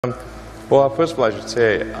Well, first of all, I should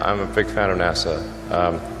say I'm a big fan of NASA.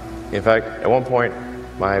 In fact, at one point,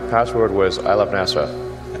 my password was "I love NASA."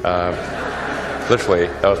 Literally,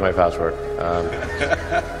 that was my password.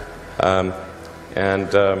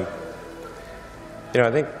 You know,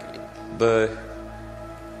 I think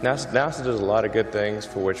NASA does a lot of good things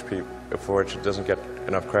for which it doesn't get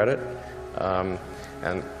enough credit, and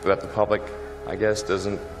that the public, I guess,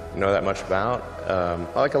 doesn't know that much about.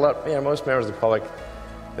 Like most members of the public,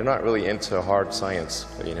 they're not really into hard science.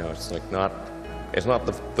 You know, it's like it's not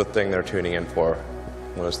the thing they're tuning in for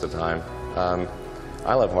most of the time.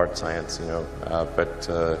 I love hard science, you know, but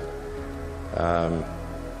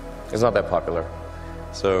it's not that popular.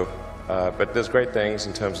 So, but there's great things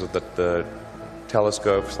in terms of the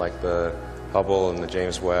telescopes like the Hubble and the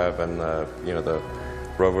James Webb and the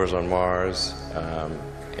rovers on Mars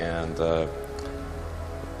and the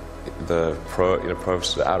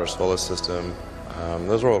probes to the outer solar system.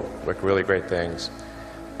 Those are all like really great things.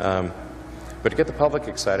 But to get the public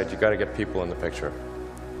excited, you got to get people in the picture.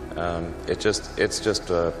 It's just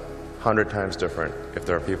 100 times different if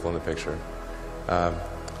there are people in the picture.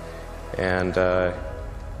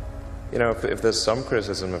 You know, if there's some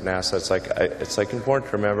criticism of NASA, it's like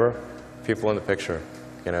important to remember people in the picture.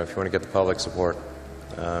 You know, if you want to get the public support.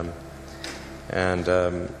 But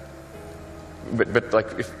like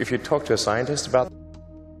if you talk to a scientist about,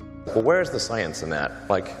 well, where's the science in that?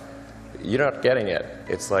 Like, you're not getting it.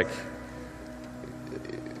 It's like,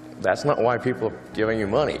 that's not why people are giving you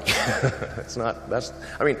money.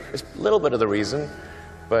 I mean, it's a little bit of the reason,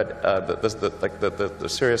 but the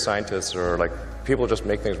serious scientists are like, people just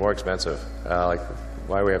make things more expensive. Like,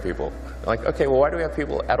 why do we have people? Like, okay, well, why do we have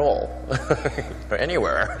people at all? Or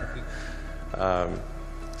anywhere?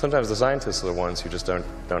 Sometimes the scientists are the ones who just don't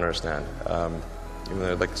understand. Even though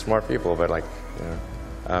they're like smart people, but like, you know.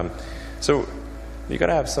 So you got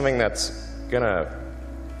to have something that's gonna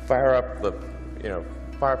fire up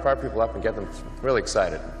fire people up and get them really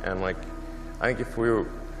excited. And like, I think if we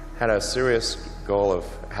had a serious goal of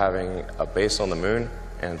having a base on the moon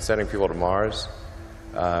and sending people to Mars,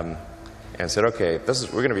 and said, okay,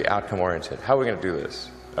 we're going to be outcome oriented. How are we going to do this?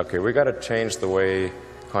 Okay, we got to change the way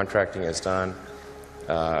contracting is done.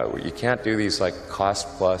 You can't do these like cost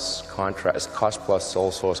plus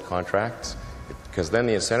sole source contracts, because then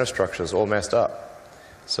the incentive structure is all messed up.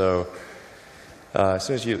 So as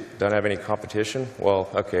soon as you don't have any competition, well,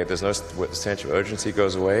 okay, there's no sense of urgency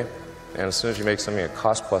goes away. And as soon as you make something a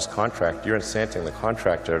cost plus contract, you're incenting the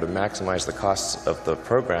contractor to maximize the costs of the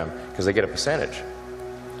program because they get a percentage.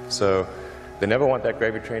 So they never want that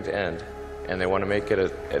gravy train to end, and they want to make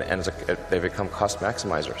it they become cost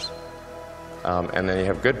maximizers. And then you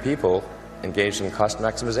have good people engaged in cost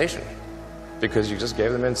maximization because you just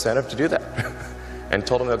gave them incentive to do that and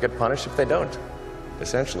told them they'll get punished if they don't.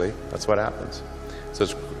 Essentially, that's what happens. So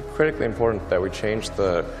it's critically important that we change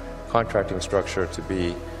the contracting structure to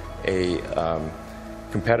be a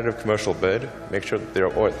competitive commercial bid. Make sure that there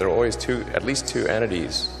are always at least two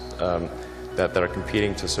entities that are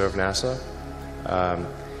competing to serve NASA,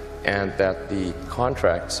 and that the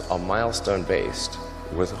contracts are milestone based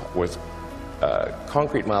with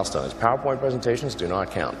concrete milestones. PowerPoint presentations do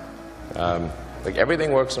not count. Like,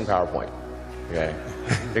 everything works in PowerPoint. Okay,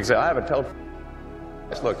 you can say, I have a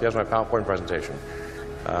look, here's my PowerPoint presentation.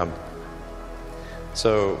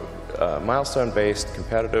 Milestone-based,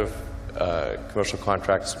 competitive commercial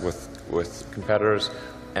contracts with competitors,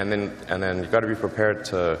 and then you've got to be prepared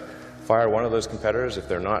to fire one of those competitors if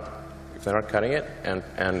they're not cutting it, and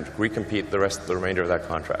recompete the remainder of that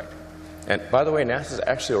contract. And by the way, NASA's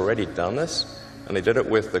actually already done this, and they did it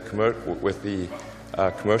with the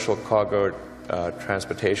commercial cargo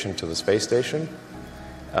transportation to the space station.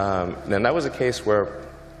 And that was a case where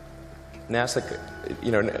NASA,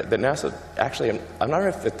 NASA actually, I'm not sure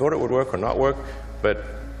if they thought it would work or not work, but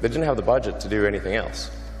they didn't have the budget to do anything else.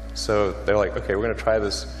 So they're like, okay, we're going to try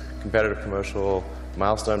this competitive commercial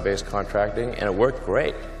milestone-based contracting, and it worked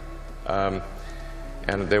great. And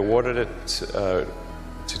they awarded it to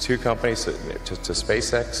two companies, to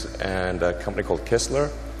SpaceX and a company called Kistler.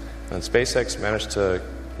 And SpaceX managed to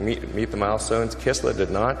meet the milestones. Kistler did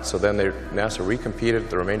not, so then NASA recompeted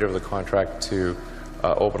the remainder of the contract to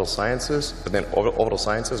Orbital Sciences, but then Orbital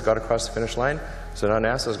Sciences got across the finish line. So now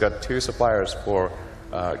NASA's got two suppliers for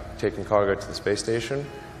taking cargo to the space station,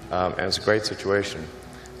 and it's a great situation.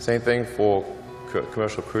 Same thing for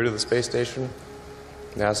commercial crew to the space station.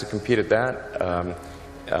 NASA competed that.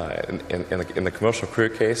 In the commercial crew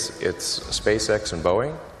case, it's SpaceX and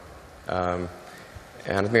Boeing.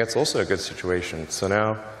 And I think that's also a good situation. So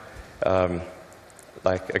now,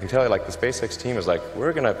 like, I can tell you, like, the SpaceX team is like,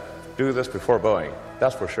 we're going to do this before Boeing,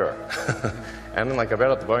 that's for sure. And then like I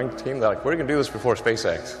read out the Boeing team, they're like, we're going to do this before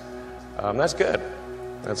SpaceX. That's good.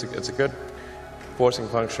 It's a good forcing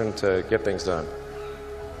function to get things done.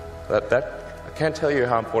 I can't tell you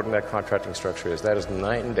how important that contracting structure is. That is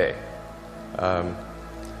night and day.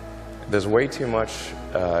 There's way too much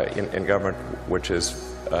in government which is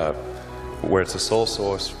where it's a sole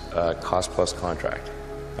source cost plus contract.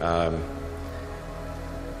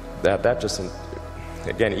 That just,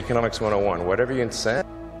 again, economics 101, whatever you incent,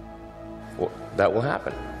 well, that will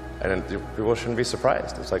happen. And people shouldn't be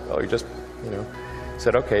surprised. It's like, oh, you just,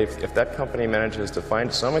 said, okay, if that company manages to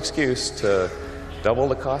find some excuse to double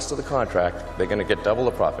the cost of the contract, they're going to get double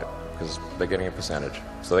the profit because they're getting a percentage.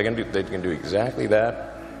 So they can do exactly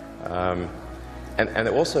that. And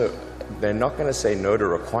also, they're not going to say no to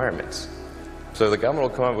requirements. So the government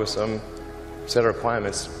will come up with some set of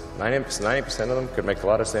requirements. 90% of them could make a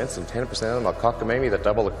lot of sense, and 10% of them are cockamamie that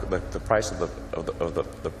double the price of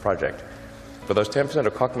the project. For those 10%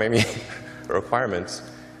 of cockamamie requirements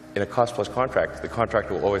in a cost-plus contract, the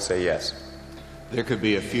contractor will always say yes. There could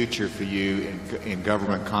be a future for you in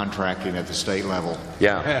government contracting at the state level.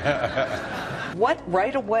 Yeah. What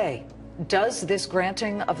right away does this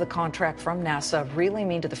granting of the contract from NASA really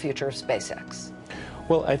mean to the future of SpaceX?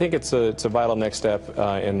 Well, I think it's a vital next step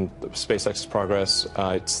in SpaceX's progress.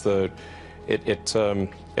 It's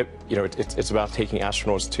about taking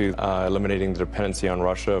astronauts to eliminating the dependency on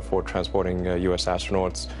Russia for transporting U.S.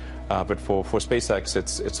 astronauts. But for SpaceX,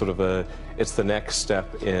 it's sort of it's the next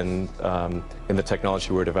step in the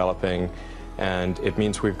technology we're developing, and it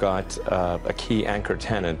means we've got a key anchor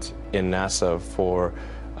tenant in NASA for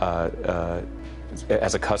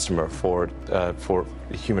as a customer for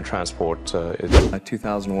human transport.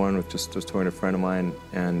 2001, was just talking to a friend of mine,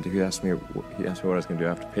 and he asked me what I was going to do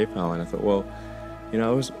after PayPal, and I thought, well, I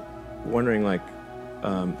was wondering, like,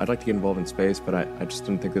 I'd like to get involved in space, but I just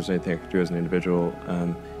didn't think there was anything I could do as an individual.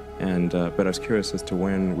 But I was curious as to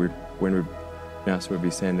when NASA would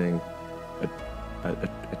be sending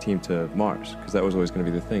a team to Mars, because that was always going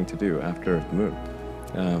to be the thing to do after the moon.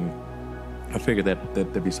 I figured that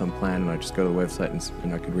there'd be some plan, and I'd just go to the website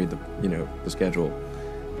and I could read the schedule.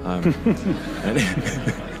 And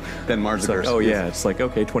then Mars occurs. Like, oh yeah, it's like,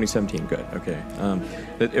 okay, 2017, good, okay.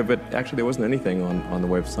 But actually there wasn't anything on the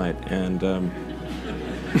website, and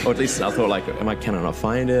or at least I thought, like, can I not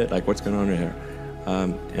find it? Like, what's going on here?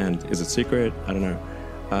 And is it secret? I don't know.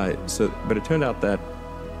 But it turned out that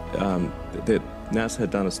NASA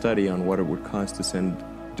had done a study on what it would cost to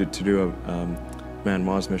do a manned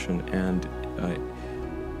Mars mission, and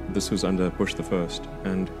this was under Bush the First.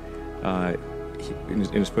 And in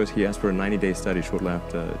his first, he asked for a 90-day study shortly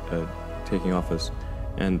after taking office,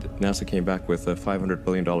 and NASA came back with a $500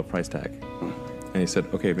 billion price tag. And he said,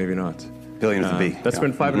 okay, maybe not. Billion with a B. That's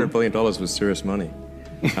when $500 billion was serious money.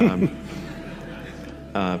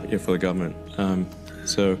 For the government.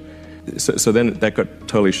 So then that got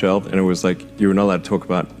totally shelved, and it was like you were not allowed to talk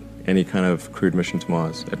about any kind of crewed mission to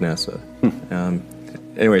Mars at NASA.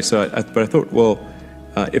 Anyway, but I thought, well,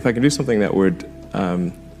 if I can do something that would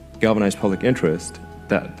galvanize public interest,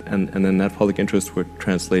 and then that public interest would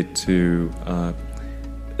translate to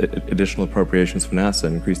additional appropriations for NASA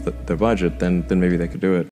and increase their budget, then maybe they could do it.